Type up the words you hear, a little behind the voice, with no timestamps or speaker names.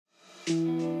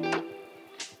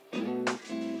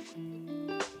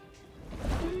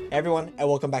Hey everyone, and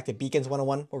welcome back to Beacons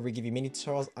 101, where we give you mini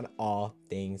tutorials on all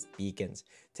things beacons.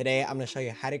 Today, I'm going to show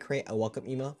you how to create a welcome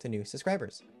email to new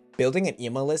subscribers. Building an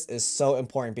email list is so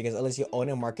important because it lets you own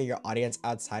and market your audience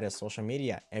outside of social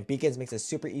media, and Beacons makes it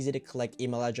super easy to collect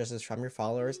email addresses from your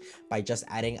followers by just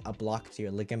adding a block to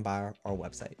your link in bio or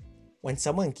website. When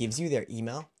someone gives you their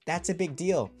email, that's a big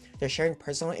deal. They're sharing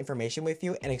personal information with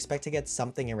you and expect to get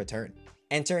something in return.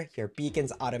 Enter your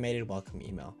Beacons automated welcome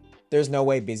email. There's no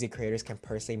way busy creators can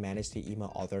personally manage to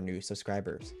email all their new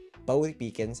subscribers. But with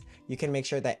Beacons, you can make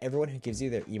sure that everyone who gives you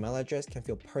their email address can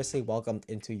feel personally welcomed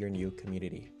into your new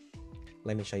community.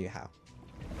 Let me show you how.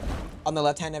 On the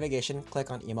left-hand navigation,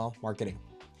 click on Email Marketing.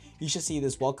 You should see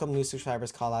this Welcome New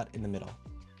Subscribers callout in the middle.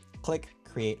 Click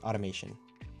Create Automation.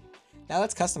 Now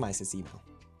let's customize this email.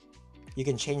 You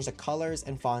can change the colors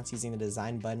and fonts using the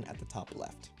design button at the top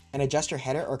left, and adjust your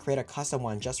header or create a custom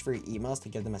one just for your emails to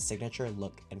give them a signature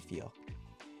look and feel.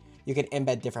 You can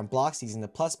embed different blocks using the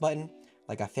plus button,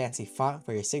 like a fancy font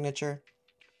for your signature,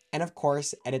 and of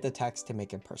course, edit the text to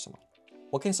make it personal.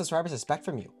 What can subscribers expect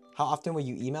from you? How often will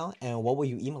you email, and what will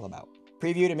you email about?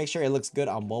 Preview to make sure it looks good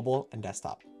on mobile and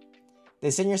desktop.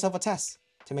 Then send yourself a test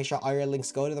to make sure all your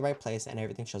links go to the right place and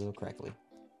everything shows up correctly.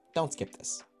 Don't skip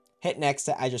this. Hit next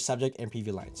to add your subject and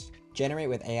preview lines. Generate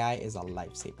with AI is a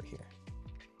lifesaver here.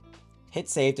 Hit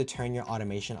save to turn your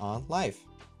automation on live.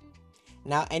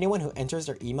 Now anyone who enters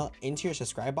their email into your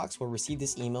subscribe box will receive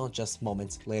this email just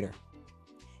moments later.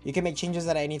 You can make changes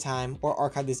at any time or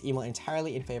archive this email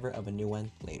entirely in favor of a new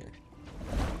one later.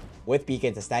 With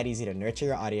Beacons, it's that easy to nurture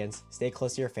your audience, stay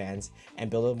close to your fans, and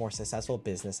build a more successful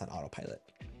business on autopilot.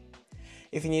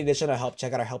 If you need additional help,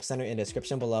 check out our help center in the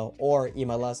description below or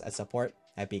email us at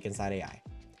support@beacons.ai.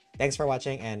 Thanks for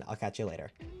watching, and I'll catch you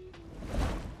later.